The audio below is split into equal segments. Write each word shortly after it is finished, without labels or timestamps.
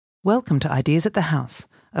Welcome to Ideas at the House,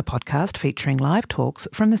 a podcast featuring live talks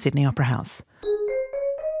from the Sydney Opera House.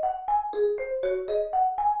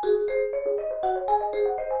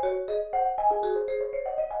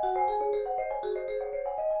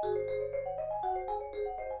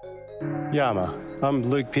 Yama. I'm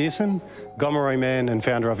Luke Pearson, Gomeroi man and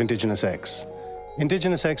founder of Indigenous X.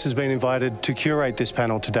 Indigenous X has been invited to curate this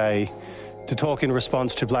panel today to talk in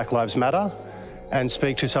response to Black Lives Matter and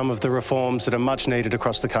speak to some of the reforms that are much needed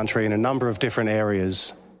across the country in a number of different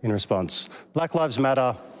areas in response. Black Lives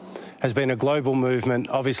Matter has been a global movement,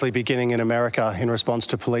 obviously beginning in America in response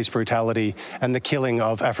to police brutality and the killing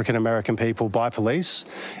of African American people by police.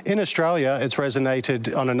 In Australia, it's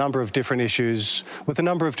resonated on a number of different issues with a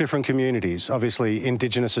number of different communities. Obviously,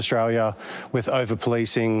 Indigenous Australia with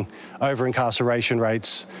over-policing, over-incarceration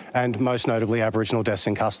rates, and most notably Aboriginal deaths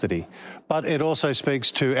in custody. But it also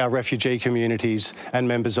speaks to our refugee communities and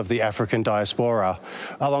members of the African diaspora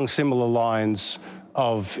along similar lines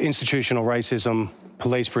of institutional racism,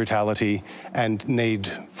 police brutality and need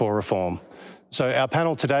for reform. So our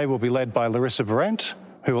panel today will be led by Larissa Behrendt,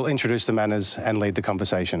 who will introduce the manners and lead the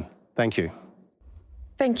conversation. Thank you.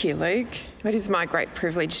 Thank you, Luke. It is my great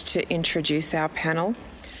privilege to introduce our panel.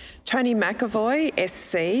 Tony McAvoy,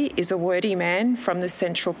 SC, is a wordy man from the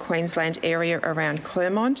central Queensland area around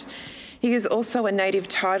Clermont. He is also a native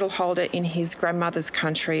title holder in his grandmother's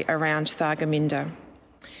country around Thargomindah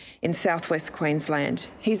in southwest Queensland.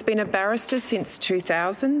 He's been a barrister since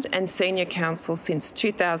 2000 and senior counsel since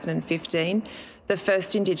 2015, the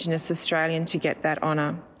first Indigenous Australian to get that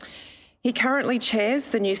honour. He currently chairs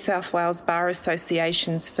the New South Wales Bar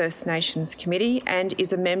Association's First Nations Committee and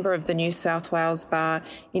is a member of the New South Wales Bar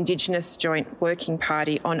Indigenous Joint Working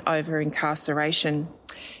Party on over-incarceration.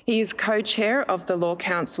 He is co-chair of the Law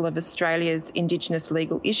Council of Australia's Indigenous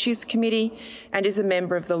Legal Issues Committee and is a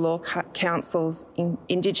member of the Law Council's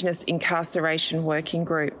Indigenous Incarceration Working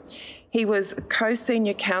Group. He was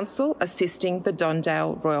co-senior counsel assisting the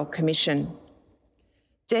Dondale Royal Commission.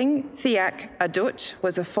 Deng Thiak Adut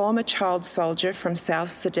was a former child soldier from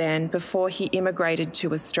South Sudan before he immigrated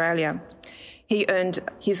to Australia. He earned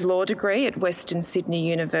his law degree at Western Sydney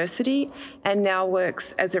University and now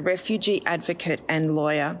works as a refugee advocate and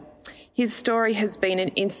lawyer. His story has been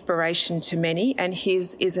an inspiration to many, and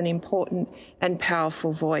his is an important and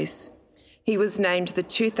powerful voice. He was named the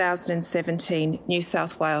 2017 New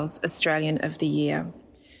South Wales Australian of the Year.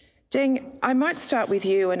 Deng, I might start with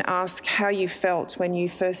you and ask how you felt when you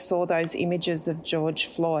first saw those images of George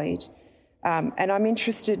Floyd. And I'm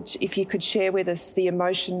interested if you could share with us the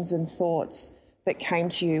emotions and thoughts that came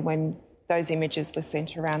to you when those images were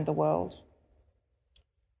sent around the world.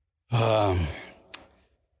 To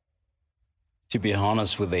be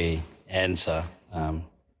honest with the answer, I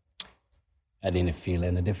didn't feel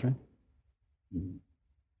any different.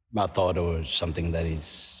 I thought it was something that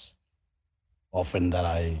is often that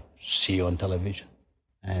I see on television.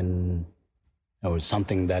 And it was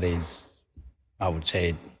something that is, I would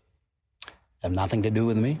say, have nothing to do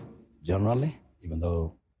with me, generally, even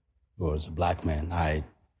though he was a black man.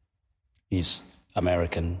 He's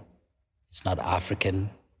American, he's not African,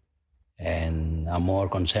 and I'm more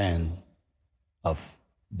concerned of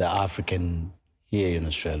the African here in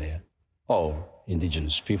Australia, or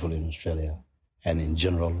Indigenous people in Australia, and in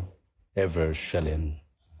general, every Australian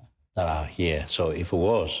that are here. So if it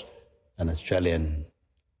was an Australian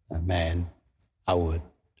man, I would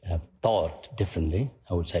have thought differently.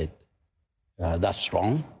 I would say, that's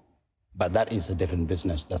wrong, but that is a different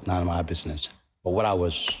business. That's not my business. But what I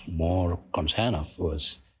was more concerned of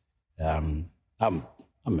was, I'm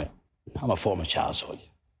a former child soldier.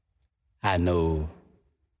 I know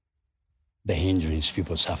the injuries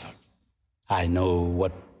people suffer. I know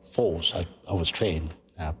what force I was trained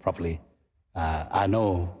properly. I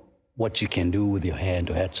know what you can do with your hand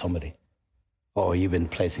to hurt somebody, or even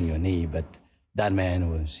placing your knee. But that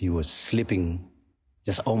man he was sleeping.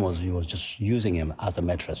 He was just using him as a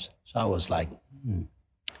mattress. So I was like,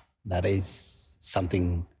 that is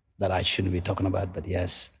something that I shouldn't be talking about. But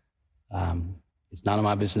yes, it's none of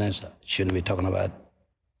my business. I shouldn't be talking about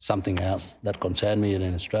something else that concerned me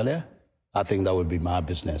in Australia. I think that would be my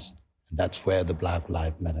business. And that's where the Black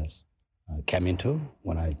Lives Matter came into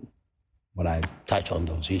when I touch on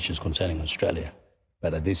those issues concerning Australia.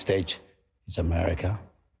 But at this stage, it's America.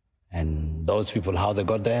 And those people, how they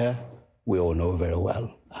got there, we all know very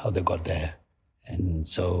well how they got there. And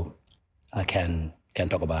so I can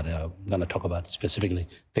talk about it. I'm going to talk about specifically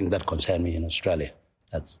things that concern me in Australia.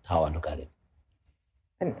 That's how I look at it.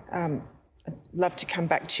 And I'd love to come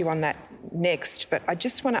back to you on that next, but I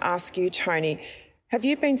just want to ask you, Tony, Have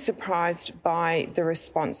you been surprised by the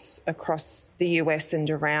response across the US and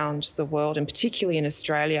around the world, and particularly in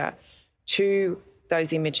Australia, to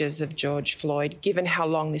those images of George Floyd, given how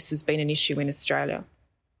long this has been an issue in Australia?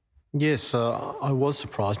 Yes, I was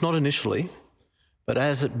surprised, not initially, but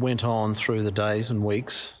as it went on through the days and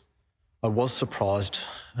weeks, I was surprised.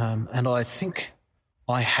 And I think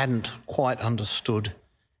I hadn't quite understood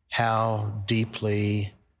how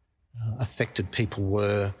deeply affected people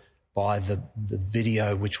were by the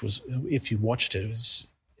video, which was, if you watched it,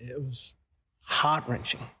 it was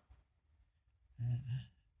heart-wrenching.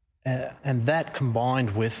 And that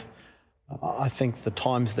combined with, I think, the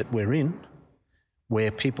times that we're in,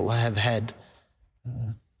 where people have had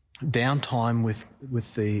downtime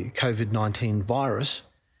with the COVID-19 virus,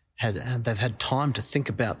 they've had time to think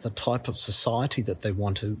about the type of society that they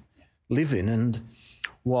want to live in. And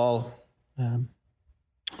while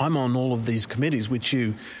I'm on all of these committees, which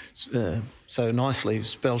you so nicely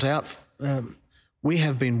spelt out, we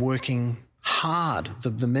have been working hard.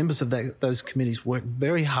 The members of those committees work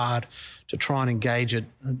very hard to try and engage at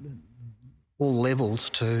all levels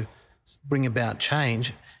to bring about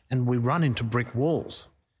change, and we run into brick walls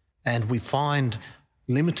and we find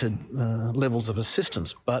limited levels of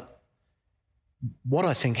assistance. But what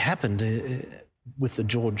I think happened with the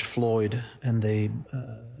George Floyd and the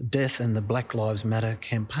death and the Black Lives Matter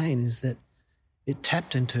campaign is that it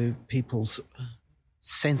tapped into people's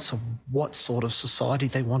sense of what sort of society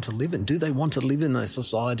they want to live in. Do they want to live in a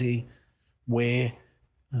society where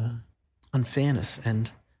unfairness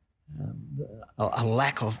and a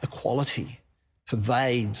lack of equality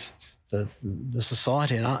pervades the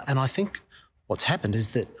society? And I think what's happened is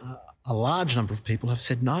that a large number of people have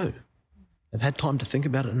said no. They've had time to think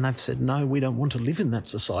about it and they've said, no, we don't want to live in that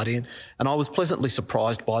society. And I was pleasantly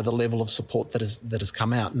surprised by the level of support that has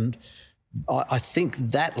come out. And I think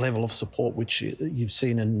that level of support, which you've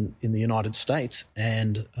seen in the United States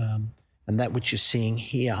and that which you're seeing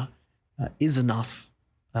here, is enough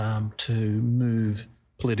to move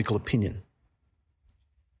political opinion.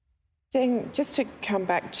 Deng, just to come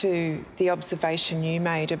back to the observation you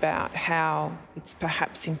made about how it's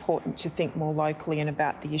perhaps important to think more locally and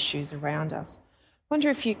about the issues around us, I wonder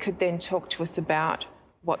if you could then talk to us about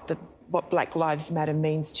what Black Lives Matter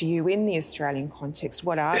means to you in the Australian context.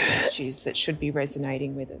 What are the issues that should be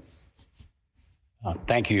resonating with us?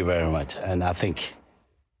 Thank you very much. And I think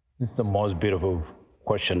it's the most beautiful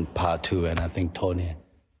question, part two, and I think Tony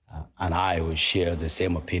and I will share the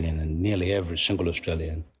same opinion, and nearly every single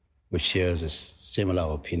Australian will share a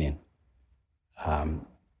similar opinion.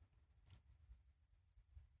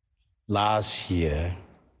 Last year,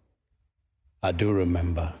 I do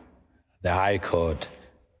remember the High Court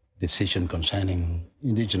decision concerning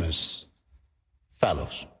Indigenous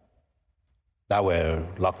fellows that were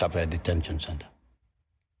locked up at a detention center,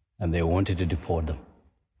 and they wanted to deport them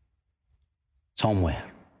somewhere.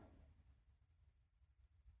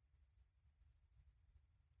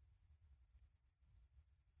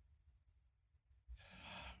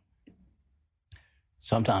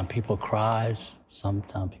 Sometimes people cry,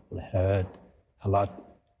 sometimes people hurt a lot,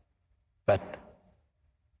 but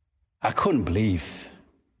I couldn't believe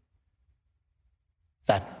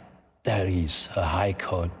that there is a high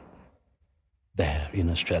court there in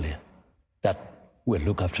Australia that will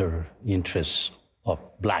look after interests of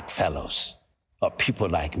black fellows, or people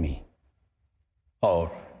like me,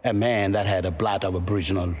 or a man that had a blood of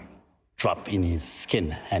Aboriginal drop in his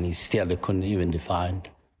skin and he still couldn't even define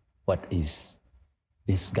what this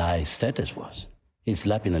guy's status was. He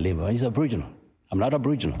slept in a limbo. He's Aboriginal. I'm not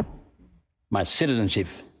Aboriginal. My citizenship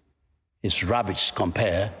is rubbish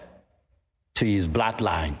compared to his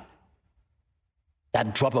bloodline.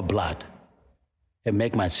 That drop of blood, it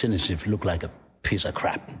make my citizenship look like a piece of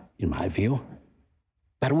crap, in my view.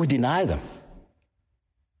 But we deny them.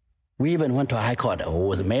 We even went to High Court. It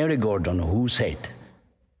was Mary Gordon who said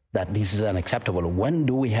that this is unacceptable. When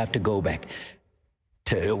do we have to go back?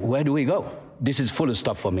 Where do we go? This is full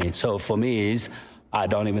stop for me. So for me, I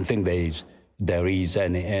don't even think there is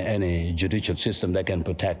any judicial system that can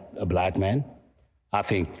protect a black man. I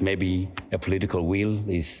think maybe a political will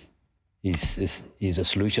is a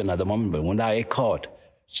solution at the moment. But when the court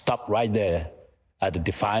stopped right there at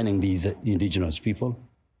defining these Indigenous people,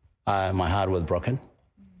 my heart was broken.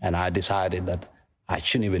 And I decided that I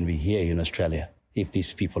shouldn't even be here in Australia if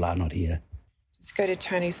these people are not here. Let's go to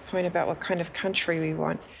Tony's point about what kind of country we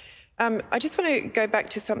want. I just want to go back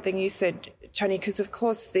to something you said, Tony, because of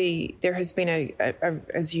course there has been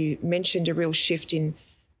as you mentioned, a real shift in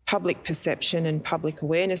public perception and public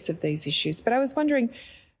awareness of these issues. But I was wondering,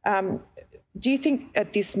 do you think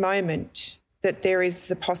at this moment that there is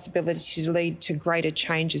the possibility to lead to greater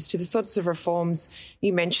changes, to the sorts of reforms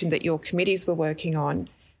you mentioned that your committees were working on.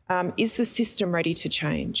 Is the system ready to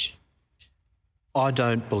change? I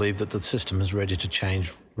don't believe that the system is ready to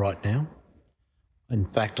change right now. In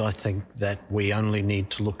fact, I think that we only need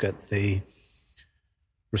to look at the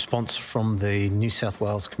response from the New South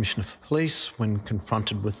Wales Commissioner for Police when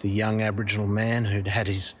confronted with the young Aboriginal man who'd had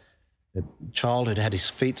his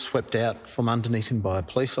feet swept out from underneath him by a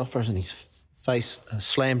police officer and his face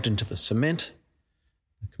slammed into the cement.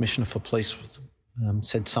 The Commissioner for Police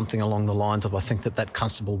said something along the lines of, I think that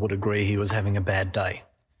constable would agree he was having a bad day.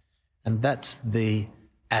 And that's the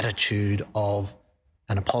attitude of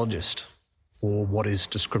an apologist for what is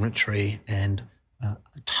discriminatory and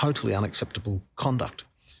totally unacceptable conduct.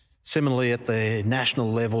 Similarly, at the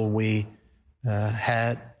national level, we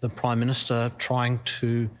had the Prime Minister trying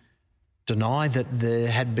to deny that there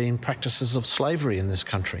had been practices of slavery in this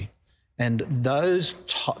country. And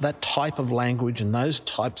that type of language and those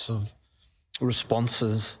types of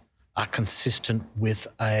responses are consistent with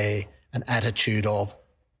an attitude of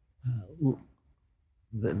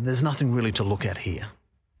there's nothing really to look at here.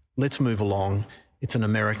 Let's move along. It's an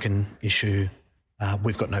American issue.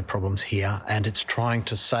 We've got no problems here. And it's trying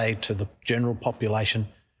to say to the general population,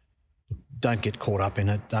 don't get caught up in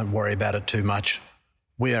it. Don't worry about it too much.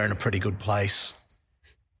 We are in a pretty good place.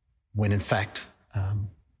 When in fact,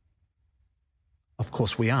 of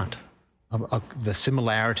course, we aren't. The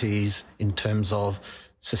similarities in terms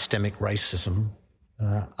of systemic racism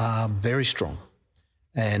are very strong.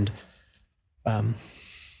 And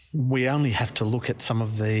we only have to look at some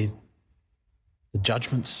of the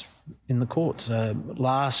judgments in the courts.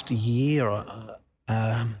 Last year,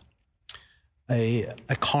 a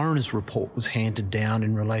coroner's report was handed down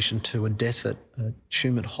in relation to a death at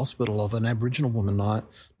Tumut Hospital of an Aboriginal woman,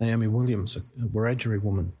 Naomi Williams, a Wiradjuri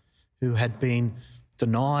woman, who had been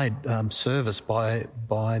denied service by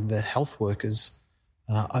the health workers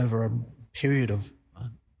over a period of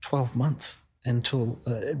 12 months until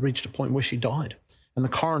it reached a point where she died. And the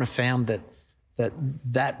coroner found that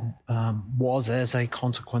was as a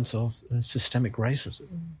consequence of systemic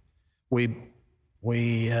racism. We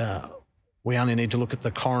only need to look at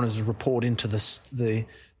the coroner's report into the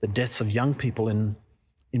deaths of young people in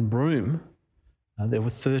Broome. There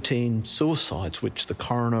were 13 suicides, which the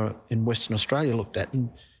coroner in Western Australia looked at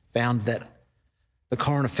and the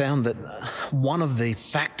coroner found that one of the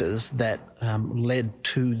factors that led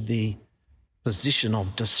to the position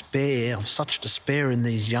of despair, of such despair in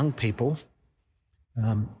these young people,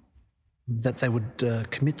 that they would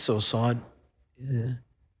commit suicide,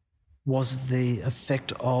 was the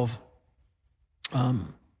effect of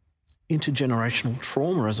intergenerational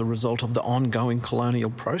trauma as a result of the ongoing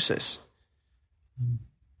colonial process.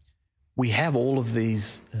 We have all of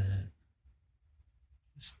these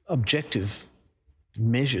objective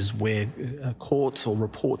measures where courts or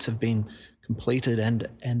reports have been completed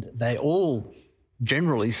and they all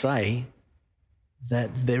generally say that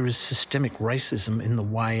there is systemic racism in the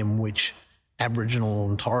way in which Aboriginal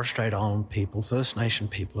and Torres Strait Island people, First Nation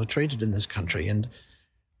people are treated in this country. And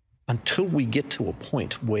until we get to a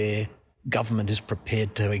point where government is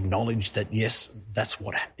prepared to acknowledge that, yes, that's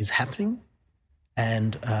what is happening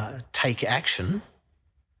and take action,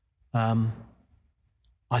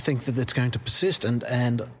 I think that it's going to persist.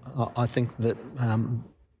 And I think that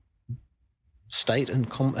state and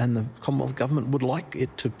the Commonwealth Government would like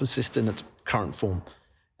it to persist in its current form.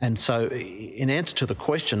 And so in answer to the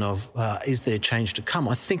question of is there change to come,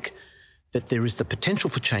 I think that there is the potential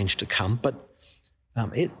for change to come, but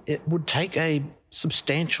it would take a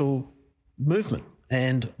substantial movement.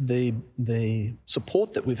 And the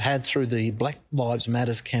support that we've had through the Black Lives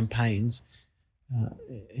Matter campaigns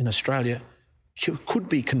in Australia could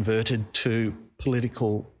be converted to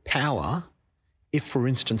political power if, for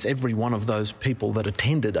instance, every one of those people that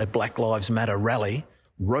attended a Black Lives Matter rally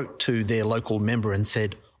wrote to their local member and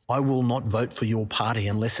said, I will not vote for your party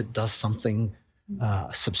unless it does something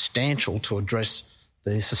substantial to address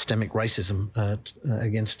the systemic racism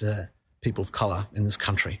against people of colour in this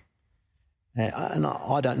country. And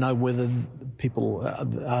I don't know whether people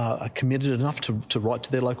are committed enough to write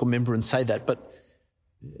to their local member and say that, but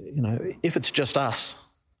you know, if it's just us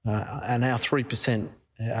and our 3%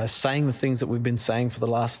 saying the things that we've been saying for the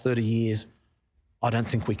last 30 years, I don't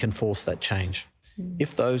think we can force that change.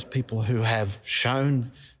 If those people who have shown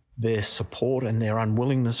their support and their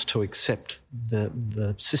unwillingness to accept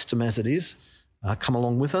the system as it is come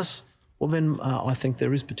along with us, well then I think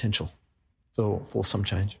there is potential for some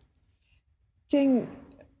change. Ding,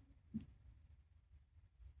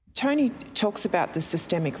 Tony talks about the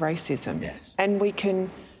systemic racism, yes, and we can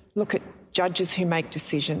look at judges who make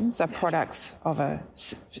decisions are products of a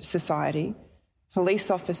society. Police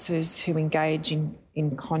officers who engage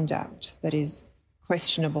in conduct that is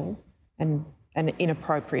questionable and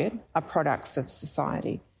inappropriate are products of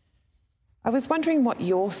society. I was wondering what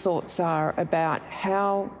your thoughts are about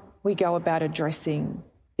how we go about addressing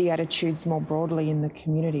the attitudes more broadly in the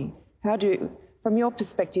community. From your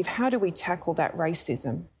perspective, how do we tackle that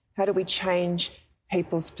racism? How do we change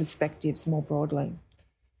people's perspectives more broadly?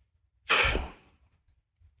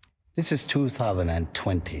 This is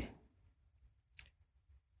 2020.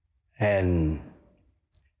 And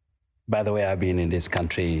by the way, I've been in this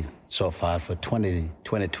country so far for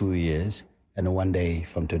 22 years and one day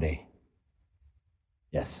from today.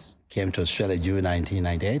 Yes, came to Australia June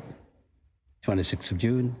 1998, 26th of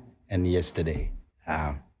June, and yesterday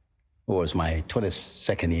was my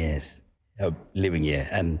 22nd year of living here.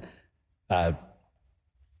 And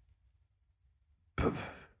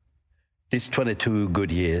these 22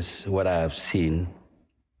 good years, what I've seen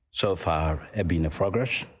so far have been a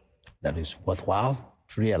progress that is worthwhile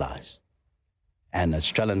to realize. And the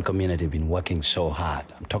Australian community have been working so hard.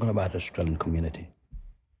 I'm talking about the Australian community.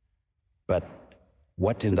 But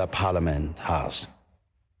what in the Parliament House?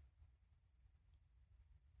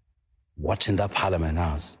 What's in the Parliament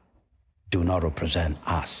House do not represent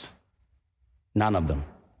us. None of them.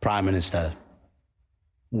 Prime Minister,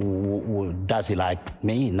 does he like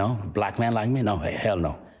me? No. Black man like me? No, hell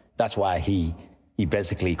no. That's why he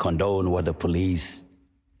basically condoned what the police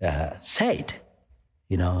said.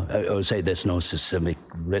 You know, or say there's no systemic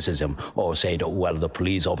racism, or say, well, the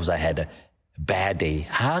police officer had a bad day.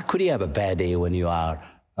 How could you have a bad day when you are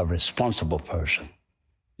a responsible person?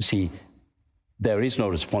 You see, there is no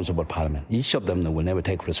responsible parliament. Each of them will never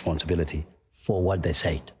take responsibility for what they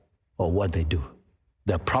said or what they do.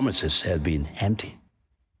 Their promises have been empty.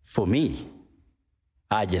 For me,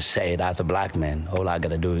 I just say it as a black man. All I got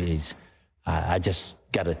to do is I just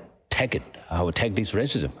got to take it. I will take this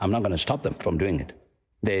racism. I'm not going to stop them from doing it.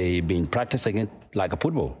 They've been practicing it like a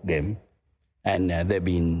football game, and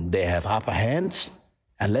they have upper hands,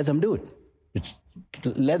 and let them do it.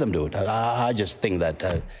 Let them do it. I just think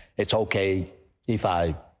that it's okay if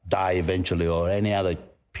I die eventually, or any other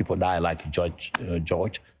people die like George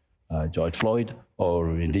Floyd,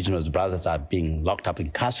 or Indigenous brothers are being locked up,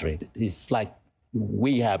 incarcerated. It's like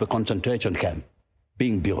we have a concentration camp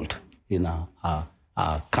being built in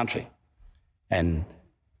our country. And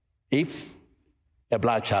if a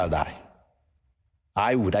black child died,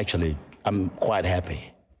 I'm quite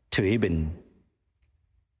happy to even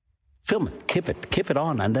film it, keep it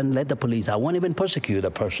on, and then let the police. I won't even prosecute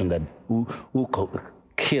the person who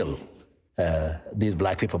killed these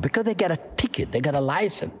black people, because they get a ticket, they get a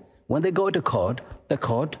license. When they go to court, the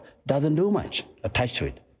court doesn't do much attached to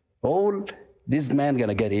it. All this man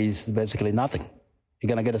gonna get is basically nothing. He's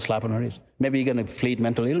gonna get a slap on the wrist. Maybe he's gonna plead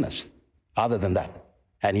mental illness. Other than that,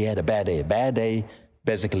 and he had a bad day. A bad day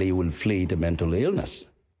basically will plead a mental illness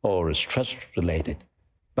or stress related.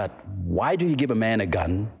 But why do you give a man a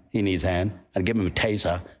gun in his hand and give him a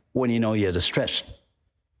taser when you know he has a stress?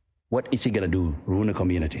 What is he going to do? Ruin a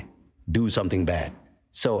community, do something bad.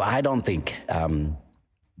 So I don't think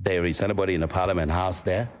there is anybody in the Parliament House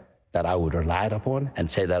there that I would rely upon and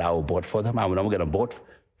say that I will vote for them. I'm not going to vote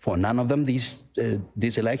for none of them this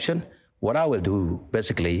election. What I will do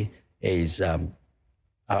basically is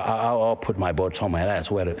I'll put my vote somewhere else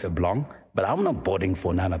where it belongs, but I'm not voting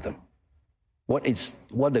for none of them. What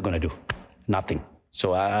they're going to do? Nothing.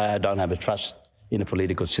 So I don't have a trust in the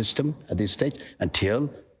political system at this stage until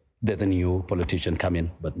there's a new politician come in.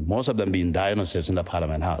 But most of them being dinosaurs in the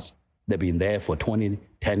Parliament House. They've been there for 10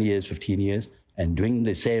 years, 15 years, and doing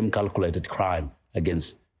the same calculated crime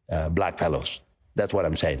against black fellows. That's what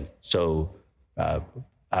I'm saying. So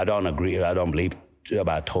I don't agree, I don't believe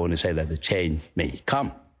about Tony say that the change may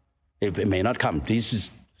come. It may not come.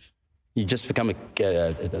 You just become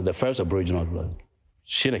the first Aboriginal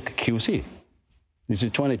Shilluk QC. This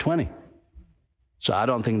is 2020. So I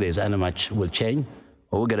don't think there's any much will change.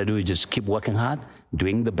 All we're going to do is just keep working hard,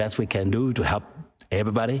 doing the best we can do to help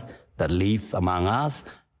everybody that live among us.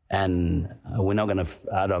 And we're not going to,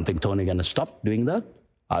 I don't think Tony's going to stop doing that.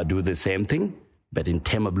 I'll do the same thing. But in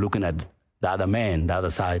terms of looking at the other man, the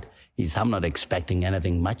other side, I'm not expecting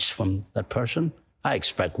anything much from that person. I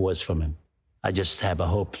expect worse from him. I just have a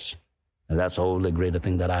hopes. And that's all the greater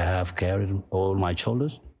thing that I have carried on all my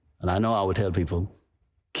shoulders. And I know I will tell people,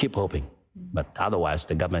 keep hoping. But otherwise,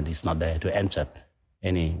 the government is not there to answer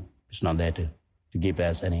it's not there to give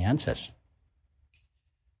us any answers.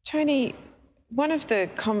 Tony, one of the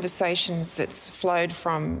conversations that's flowed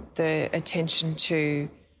from the attention to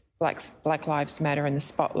Black Lives Matter and the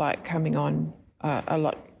spotlight coming on a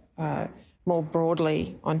lot more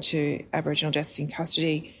broadly onto Aboriginal deaths in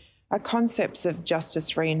custody are concepts of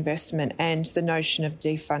justice reinvestment and the notion of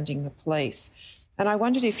defunding the police. And I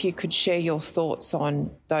wondered if you could share your thoughts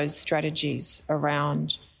on those strategies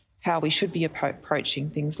around how we should be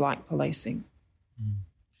approaching things like policing.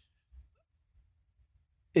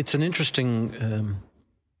 It's an interesting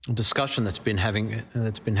discussion that's been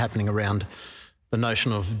happening around the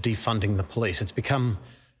notion of defunding the police. It's become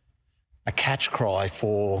a catch cry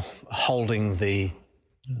for holding the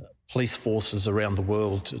police forces around the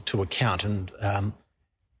world to account, and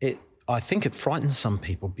I think it frightens some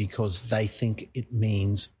people because they think it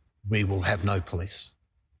means we will have no police.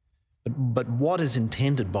 But what is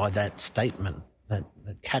intended by that statement, that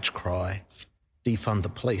catch cry, defund the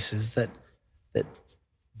police, is that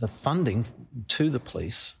the funding to the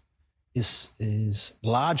police is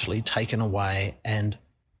largely taken away and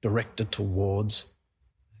directed towards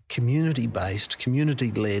community-based,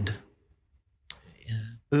 community-led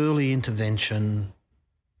early intervention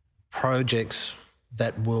projects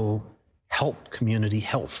that will help community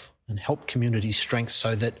health and help community strength,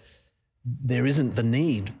 so that there isn't the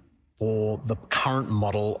need for the current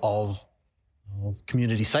model of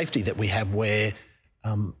community safety that we have, where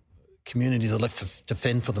communities are left to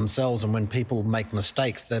fend for themselves, and when people make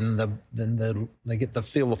mistakes, then they get to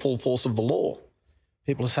feel the full force of the law.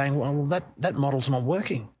 People are saying, well, that model's not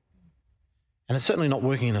working. And it's certainly not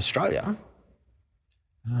working in Australia,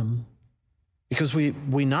 because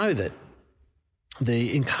we know that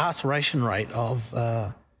the incarceration rate of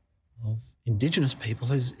Indigenous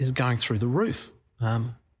people is going through the roof.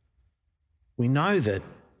 We know that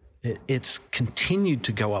it's continued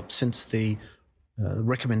to go up since the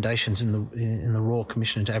recommendations in the Royal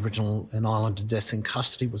Commission into Aboriginal and Islander deaths in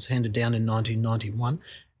custody was handed down in 1991,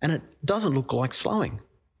 and it doesn't look like slowing.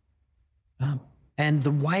 And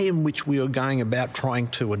the way in which we are going about trying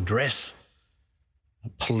to address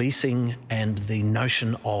policing and the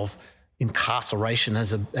notion of incarceration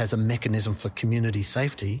as a mechanism for community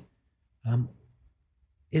safety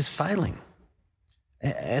is failing.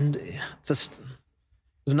 And there's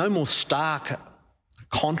no more stark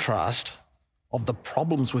contrast of the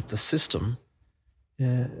problems with the system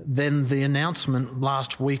than the announcement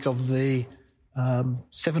last week of the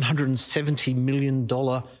 $770 million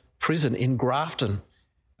prison in Grafton,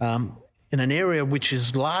 in an area which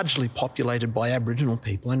is largely populated by Aboriginal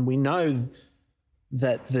people. And we know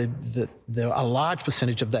that there are a large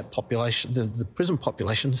percentage of that population, the prison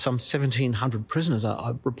population, some 1,700 prisoners,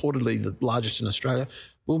 are reportedly the largest in Australia,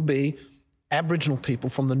 will be Aboriginal people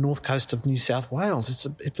from the north coast of New South Wales.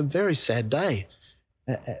 It's a very sad day.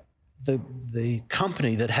 The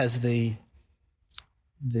company that has the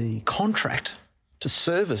contract to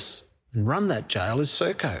service and run that jail is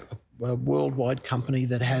Serco, a worldwide company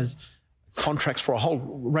that has contracts for a whole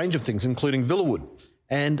range of things, including Villawood.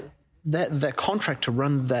 And that contract to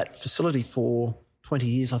run that facility for 20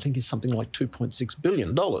 years, I think, is something like $2.6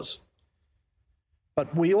 billion.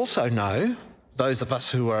 But we also know, those of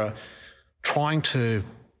us who are trying to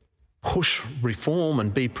push reform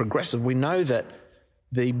and be progressive, we know that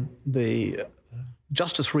the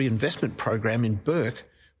Justice Reinvestment Program in Bourke,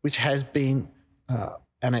 which has been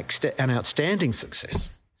an outstanding success,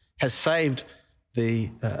 has saved the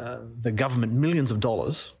government millions of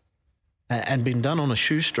dollars and been done on a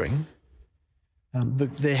shoestring.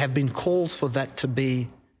 There have been calls for that to be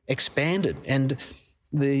expanded, and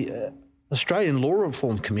the Australian Law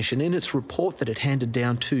Reform Commission, in its report that it handed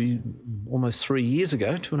down to almost 3 years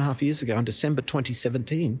ago, 2.5 years ago, in December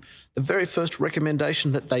 2017, the very first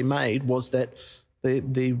recommendation that they made was that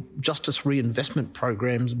the justice reinvestment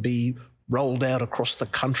programs be rolled out across the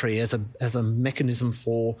country as a mechanism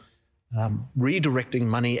for redirecting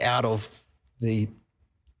money out of the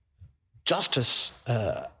justice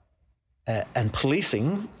and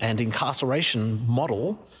policing and incarceration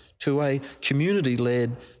model to a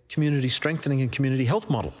community-led, community strengthening and community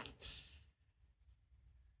health model.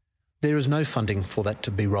 There is no funding for that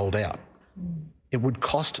to be rolled out. It would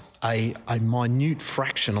cost a minute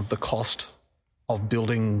fraction of the cost of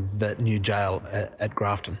building that new jail at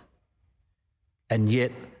Grafton. And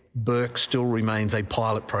yet Bourke still remains a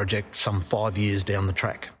pilot project some 5 years down the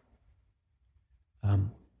track.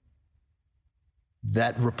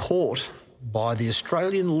 That report by the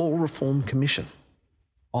Australian Law Reform Commission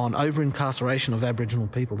on over-incarceration of Aboriginal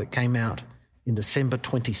people that came out in December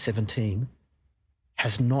 2017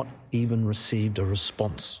 has not even received a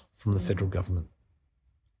response from the federal government.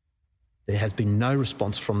 There has been no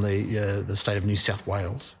response from the state of New South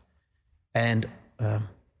Wales. And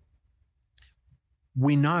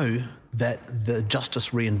we know that the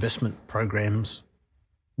justice reinvestment programs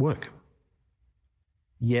work.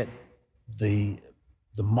 Yet the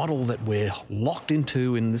model that we're locked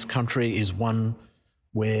into in this country is one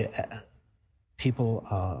where people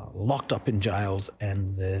are locked up in jails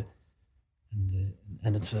and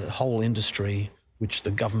it's a whole industry which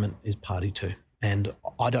the government is party to. And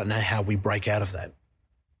I don't know how we break out of that.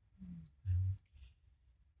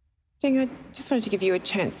 Ding, I just wanted to give you a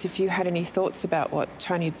chance if you had any thoughts about what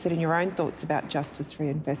Tony had said in your own thoughts about justice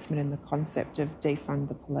reinvestment and the concept of defund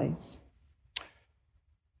the police.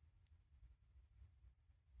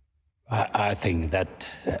 I think that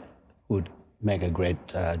would make a great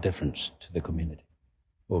difference to the community,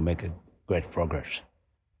 will make a great progress.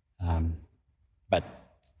 But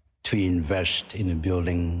to invest in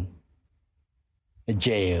building a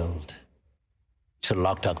jail to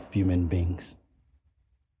locked up human beings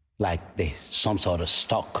like this, some sort of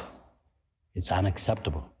stock, is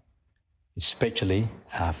unacceptable. Especially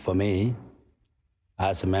for me,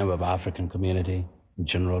 as a member of African community in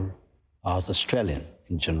general, as Australian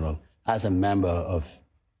in general, as a member of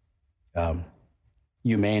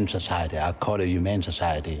humane society. I call it humane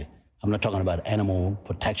society. I'm not talking about animal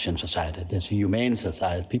protection society. There's a humane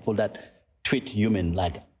society, people that treat human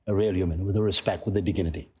like a real human, with the respect, with the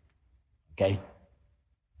dignity. Okay?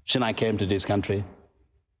 Since I came to this country,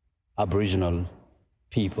 Aboriginal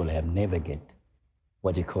people have never get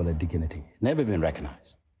what you call a dignity, never been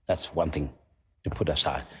recognized. That's one thing to put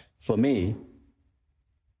aside. For me,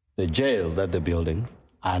 the jail that they're building,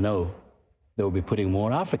 I know they will be putting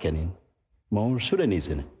more African in, more Sudanese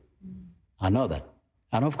in it. I know that.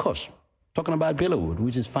 And of course, talking about Billawood,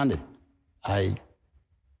 which is funded, a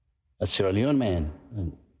Sierra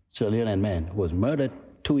Leonean man was murdered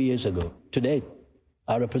 2 years ago. Today,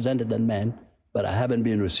 I represented that man, but I haven't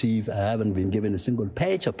been given a single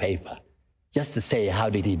page of paper just to say how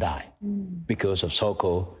did he die, because of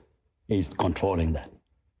Soko is controlling that.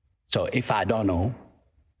 So if I don't know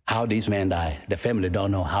how this man died, the family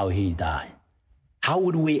don't know how he died, how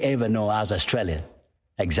would we ever know as Australians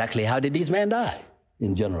exactly how did this man die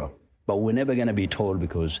in general? But we're never going to be told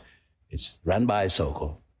because it's run by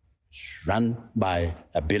Soko. It's run by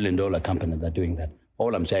a $1 billion company that's doing that.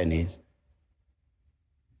 All I'm saying is,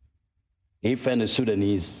 if a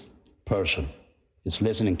Sudanese person is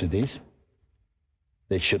listening to this,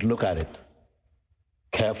 they should look at it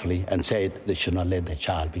carefully and say they should not let their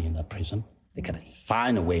child be in that prison. They can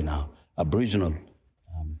find a way now. Aboriginal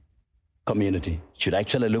community should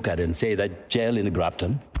actually look at it and say that jail in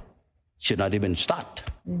Grafton should not even start,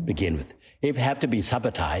 begin with. If it have to be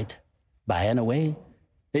sabotaged by any way,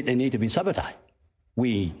 they need to be sabotaged.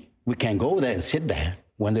 We can go there and sit there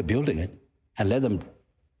when they're building it and let them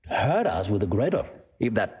hurt us with a grader,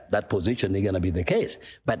 if that position is going to be the case.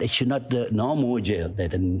 But it should not, no more jail.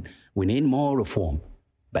 We need more reform.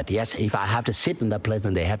 But yes, if I have to sit in that place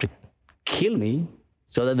and they have to kill me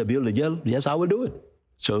so that they build a jail, yes, I will do it.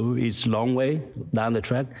 So it's a long way down the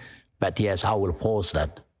track. But yes, I will oppose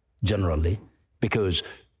that generally, because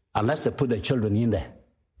unless they put their children in there,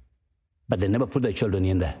 but they never put their children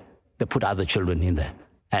in there, they put other children in there.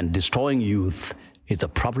 And destroying youth is a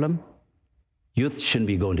problem. Youth shouldn't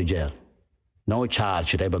be going to jail. No child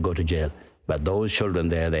should ever go to jail. But those children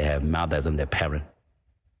there, they have mothers and their parents.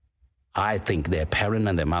 I think their parents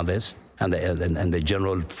and their mothers and the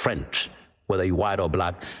general friends, whether you're white or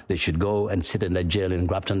black, they should go and sit in that jail in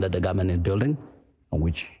Grafton that the government is building, and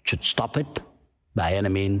we should stop it by any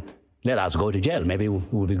means. Let us go to jail. Maybe it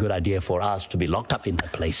would be a good idea for us to be locked up in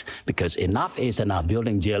that place, because enough is enough.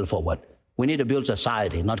 Building jail for what? We need to build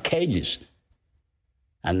society, not cages.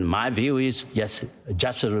 And my view is, yes,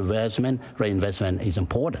 justice reinvestment is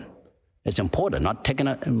important. It's important, not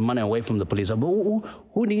taking money away from the police. Who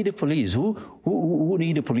need the police? Who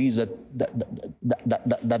need the police that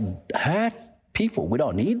hurt people? We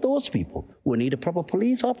don't need those people. We need the proper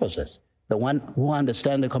police officers, the one who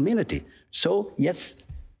understand the community. So, yes,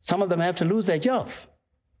 some of them have to lose their job.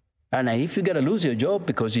 And if you're going to lose your job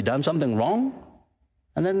because you've done something wrong,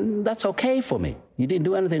 and then that's okay for me. You didn't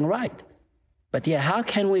do anything right. But yeah, how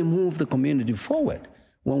can we move the community forward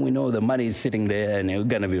when we know the money is sitting there and it's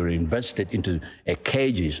going to be reinvested into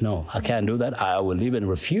cages? No, I can't do that. I will even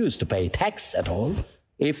refuse to pay tax at all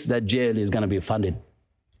if that jail is going to be funded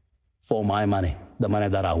for my money, the money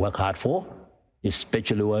that I work hard for,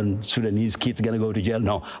 especially when Sudanese kids are going to go to jail.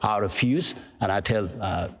 No, I refuse, and I tell,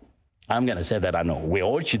 I'm going to say that I know. We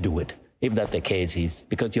all should do it, if that's the case, is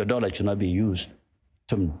because your dollar should not be used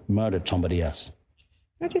to murder somebody else.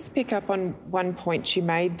 Can I just pick up on one point you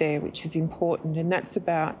made there, which is important, and that's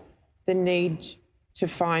about the need to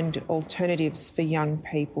find alternatives for young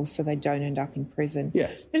people so they don't end up in prison.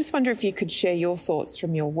 Yes. I just wonder if you could share your thoughts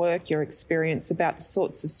from your work, your experience about the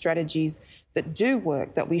sorts of strategies that do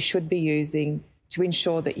work that we should be using to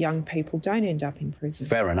ensure that young people don't end up in prison.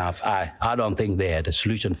 Fair enough. I don't think they're the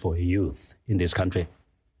solution for youth in this country.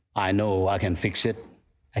 I know I can fix it.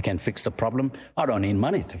 I can fix the problem. I don't need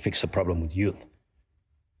money to fix the problem with youth.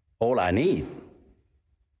 All I need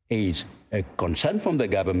is a consent from the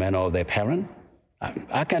government or their parent.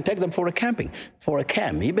 I can take them for a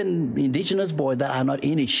camp. Even Indigenous boys that are not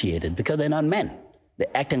initiated because they're not men.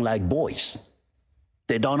 They're acting like boys.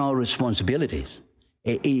 They don't know responsibilities.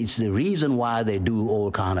 It's the reason why they do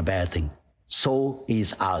all kind of bad things. So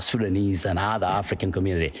is our Sudanese and other African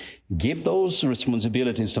community. Give those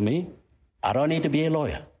responsibilities to me. I don't need to be a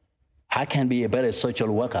lawyer. I can be a better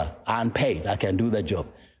social worker, unpaid. I can do that job.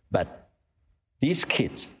 But these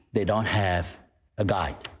kids, they don't have a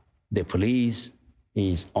guide. The police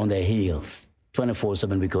is on their heels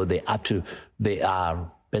 24/7 because they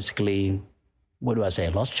are basically,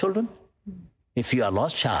 lost children? If you are a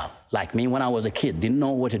lost child, like me when I was a kid, didn't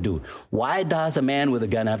know what to do, why does a man with a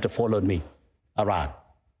gun have to follow me around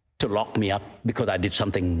to lock me up because I did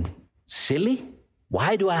something silly?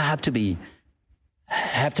 Why do I have to be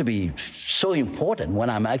so important when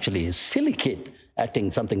I'm actually a silly kid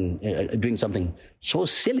doing something so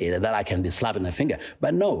silly that I can be slapping a finger?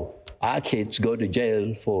 But no, our kids go to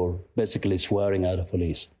jail for basically swearing at the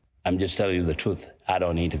police. I'm just telling you the truth. I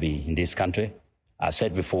don't need to be in this country. I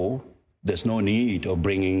said before, there's no need of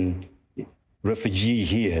bringing refugee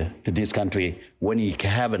here to this country when you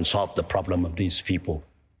haven't solved the problem of these people,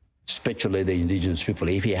 especially the indigenous people.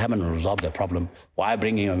 If you haven't resolved the problem, why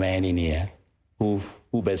bringing a man in here who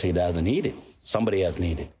basically doesn't need it? Somebody else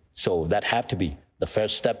needs it. So that have to be the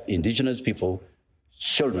first step. Indigenous people,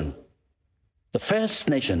 children, the First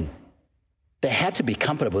Nation, they have to be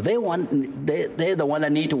comfortable. They're the one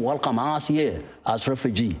that need to welcome us here as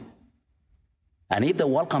refugees. And if they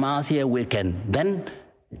welcome us here, we can then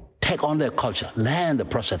take on their culture, learn the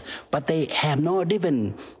process. But they have not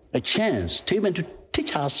even a chance to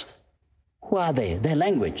teach us who are they, their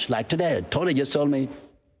language. Like today, Tony just told me,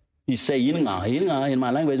 he say Yinga. Yinga in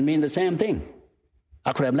my language mean the same thing.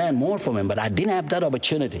 I could have learned more from him, but I didn't have that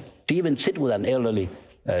opportunity to even sit with an elderly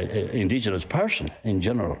indigenous person in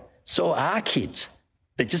general. So our kids,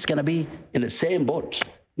 they're just going to be in the same boat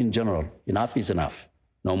in general. Enough is enough.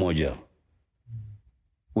 No more jail.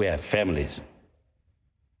 We have families,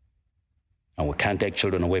 and we can't take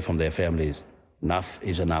children away from their families. Enough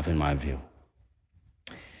is enough, in my view.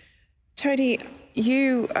 Tony,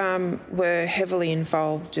 you were heavily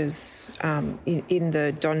involved in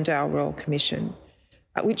the Don Dale Royal Commission,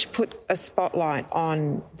 which put a spotlight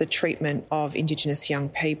on the treatment of Indigenous young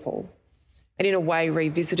people and in a way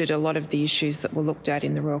revisited a lot of the issues that were looked at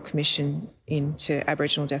in the Royal Commission into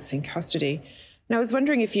Aboriginal deaths in custody. And I was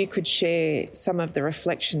wondering if you could share some of the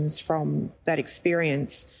reflections from that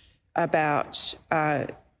experience about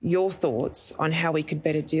your thoughts on how we could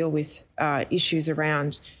better deal with issues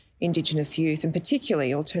around Indigenous youth and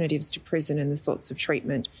particularly alternatives to prison and the sorts of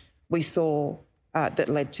treatment we saw that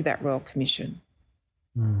led to that Royal Commission.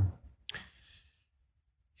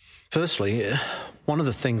 Firstly, one of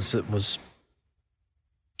the things that was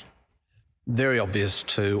very obvious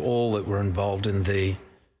to all that were involved in the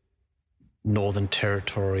Northern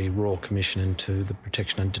Territory Royal Commission into the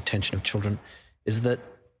protection and detention of children is that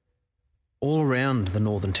all around the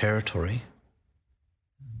Northern Territory,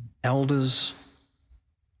 elders,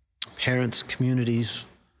 parents, communities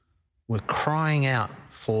were crying out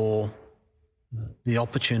for the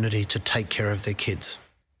opportunity to take care of their kids,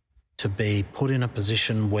 to be put in a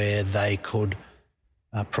position where they could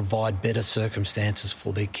provide better circumstances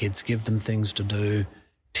for their kids, give them things to do,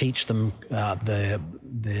 teach them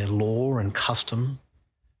their law and custom,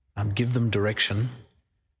 give them direction.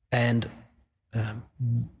 And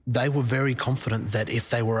they were very confident that if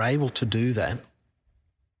they were able to do that,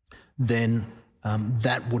 then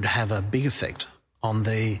that would have a big effect on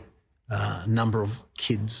the number of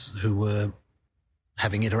kids who were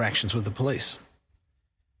having interactions with the police.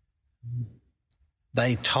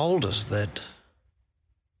 They told us that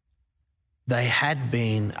they had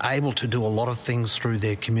been able to do a lot of things through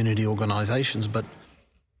their community organisations, but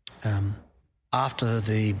after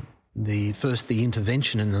the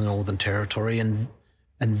intervention in the Northern Territory and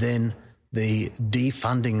then the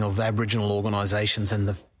defunding of Aboriginal organisations and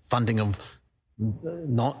the funding of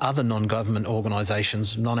other non-government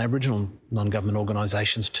organisations, non-Aboriginal non-government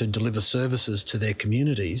organisations to deliver services to their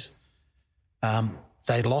communities,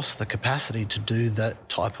 they lost the capacity to do that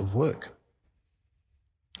type of work.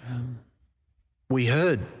 We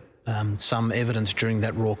heard some evidence during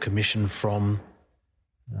that Royal Commission from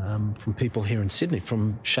people here in Sydney,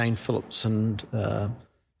 from Shane Phillips and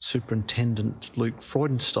Superintendent Luke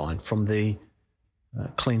Freudenstein from the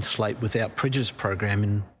Clean Slate Without Prejudice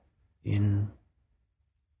program in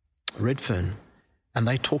Redfern. And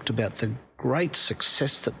they talked about the great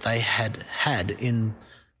success that they had in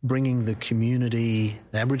bringing the community,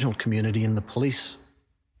 the Aboriginal community and the police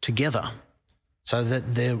together so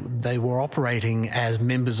that they were operating as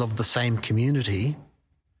members of the same community,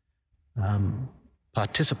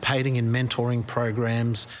 participating in mentoring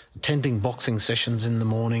programs, attending boxing sessions in the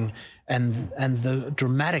morning, and the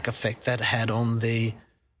dramatic effect that had on the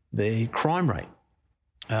crime rate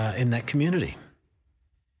in that community.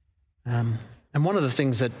 And one of the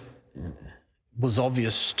things that was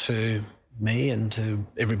obvious to me and to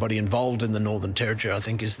everybody involved in the Northern Territory, I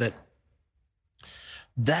think, is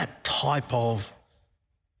that type of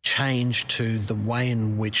change to the way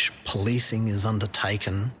in which policing is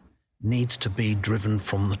undertaken needs to be driven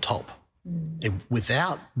from the top.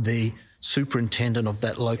 Without the superintendent of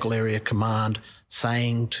that local area command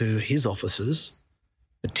saying to his officers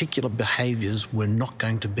particular behaviours were not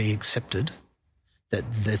going to be accepted, that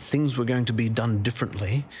the things were going to be done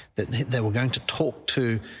differently, that they were going to talk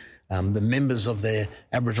to the members of their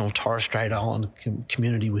Aboriginal Torres Strait Island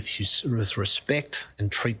community with respect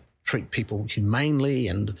and treat people humanely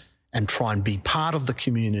and try and be part of the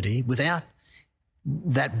community. Without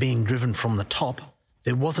that being driven from the top,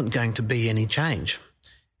 there wasn't going to be any change.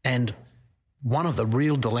 And one of the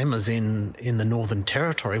real dilemmas in the Northern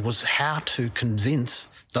Territory was how to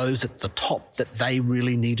convince those at the top that they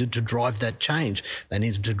really needed to drive that change. They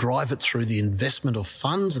needed to drive it through the investment of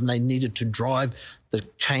funds, and they needed to drive the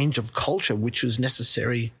change of culture, which was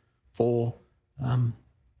necessary for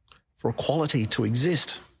equality to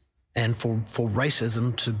exist and for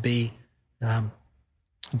racism to be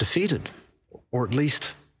defeated, or at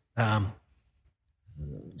least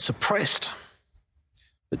suppressed.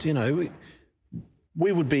 But, you know,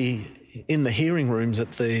 we would be in the hearing rooms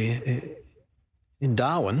in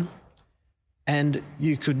Darwin, and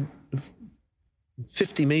you could,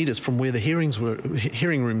 50 metres from where the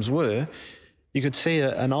hearing rooms were, you could see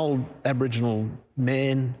an old Aboriginal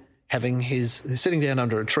man sitting down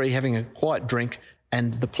under a tree having a quiet drink,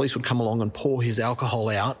 and the police would come along and pour his alcohol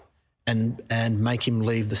out and make him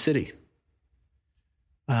leave the city.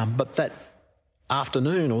 But that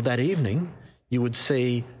afternoon or that evening, you would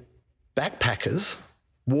see backpackers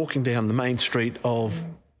walking down the main street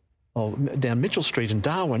down Mitchell Street in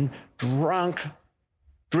Darwin, drunk,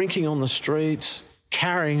 drinking on the streets,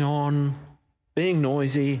 carrying on, being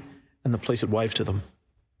noisy, and the police would wave to them.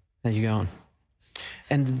 How you going?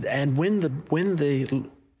 And when the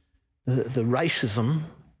racism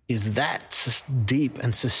is that deep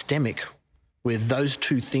and systemic, where those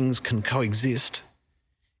two things can coexist,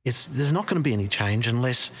 there's not going to be any change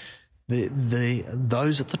unless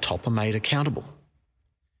those at the top are made accountable.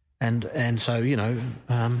 And so, you know,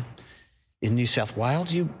 in New South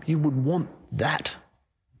Wales, you would want that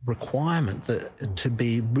requirement to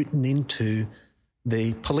be written into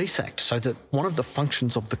the Police Act, so that one of the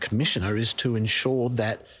functions of the Commissioner is to ensure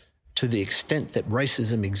that, to the extent that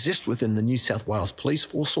racism exists within the New South Wales Police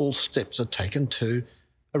Force, all steps are taken to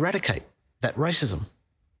eradicate that racism.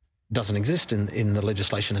 It doesn't exist in the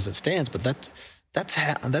legislation as it stands, but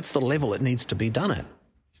that's the level it needs to be done at.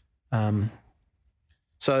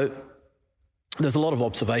 So there's a lot of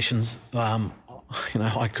observations,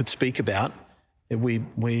 I could speak about. It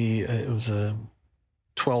was a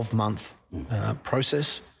 12-month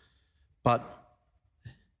process, but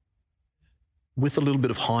with a little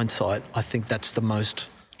bit of hindsight, I think that's the most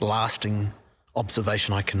lasting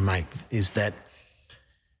observation I can make, is that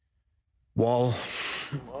while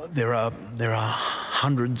there are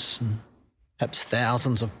hundreds and perhaps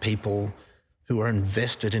thousands of people who are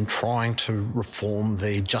invested in trying to reform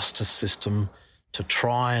the justice system, to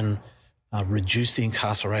try and reduce the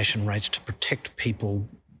incarceration rates, to protect people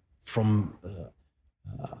from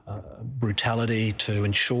brutality, to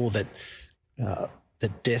ensure that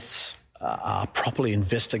that deaths are properly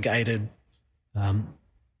investigated.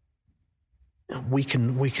 We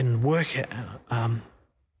can work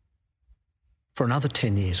for another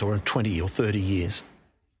 10 years or 20 or 30 years.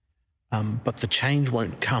 But the change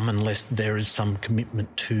won't come unless there is some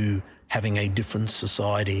commitment to having a different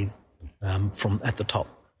society from at the top.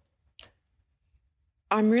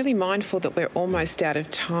 I'm really mindful that we're almost out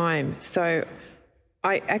of time. So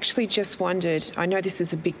I actually just wondered, I know this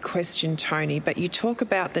is a big question, Tony, but you talk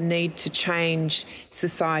about the need to change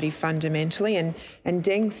society fundamentally, and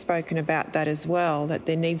Deng's spoken about that as well, that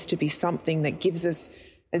there needs to be something that gives us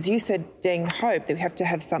as you said, Deng, hope that we have to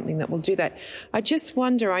have something that will do that. I just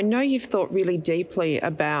wonder, I know you've thought really deeply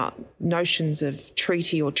about notions of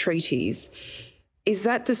treaty or treaties. Is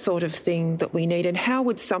that the sort of thing that we need? And how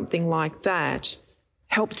would something like that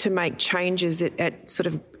help to make changes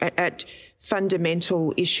at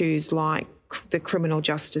fundamental issues like the criminal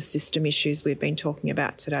justice system issues we've been talking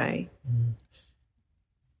about today?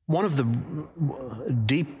 One of the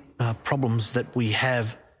deep problems that we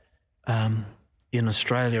have in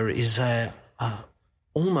Australia is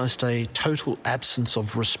almost a total absence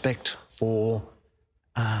of respect for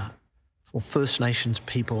First Nations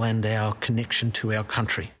people and our connection to our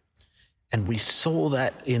country. And we saw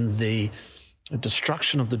that in the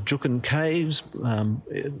destruction of the Juukan Caves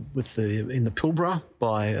in the Pilbara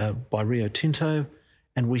by Rio Tinto,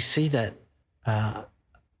 and we see that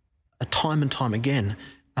time and time again.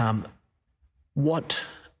 What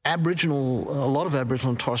a lot of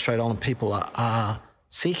Aboriginal and Torres Strait Islander people are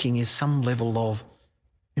seeking is some level of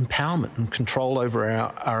empowerment and control over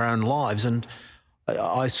our own lives. And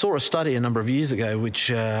I saw a study a number of years ago which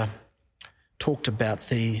talked about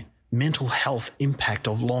the mental health impact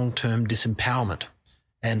of long-term disempowerment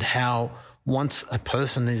and how once a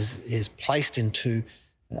person is placed into,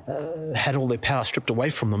 had all their power stripped away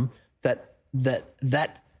from them, that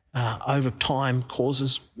over time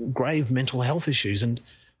causes grave mental health issues. And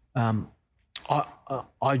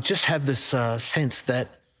I just have this sense that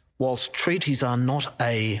whilst treaties are not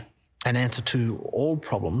an answer to all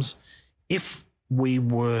problems, if we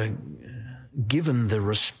were given the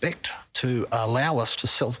respect to allow us to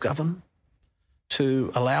self-govern,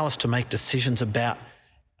 to allow us to make decisions about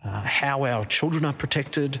how our children are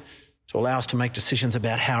protected, to allow us to make decisions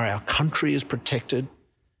about how our country is protected,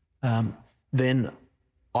 then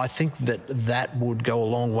I think that would go a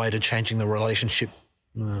long way to changing the relationship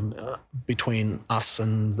between us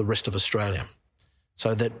and the rest of Australia,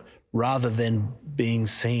 so that rather than being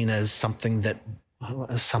seen as something that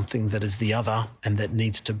is the other and that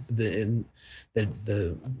needs to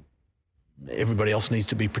everybody else needs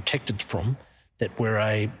to be protected from, that we're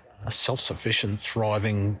a self-sufficient,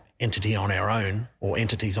 thriving entity on our own, or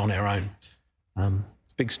entities on our own.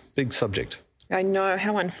 Big subject. I know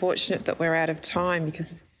how unfortunate that we're out of time,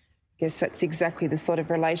 because I guess that's exactly the sort of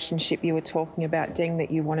relationship you were talking about, Deng, that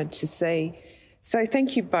you wanted to see. So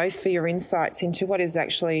thank you both for your insights into what is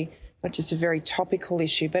actually not just a very topical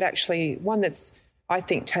issue, but actually one that's, I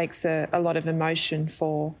think, takes a lot of emotion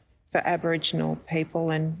for Aboriginal people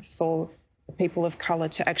and for people of colour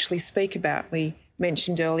to actually speak about. We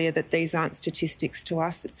mentioned earlier that these aren't statistics to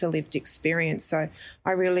us, it's a lived experience. So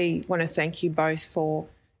I really want to thank you both for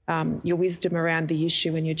your wisdom around the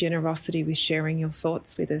issue and your generosity with sharing your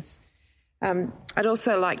thoughts with us. I'd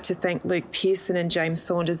also like to thank Luke Pearson and James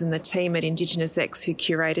Saunders and the team at Indigenous X who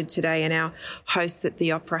curated today, and our hosts at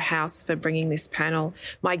the Opera House for bringing this panel.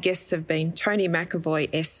 My guests have been Tony McAvoy,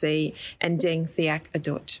 SC, and Deng Thiak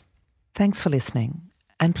Adut. Thanks for listening,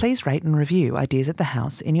 and please rate and review Ideas at the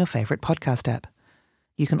House in your favourite podcast app.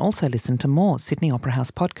 You can also listen to more Sydney Opera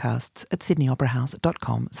House podcasts at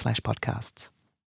sydneyoperahouse.com/podcasts.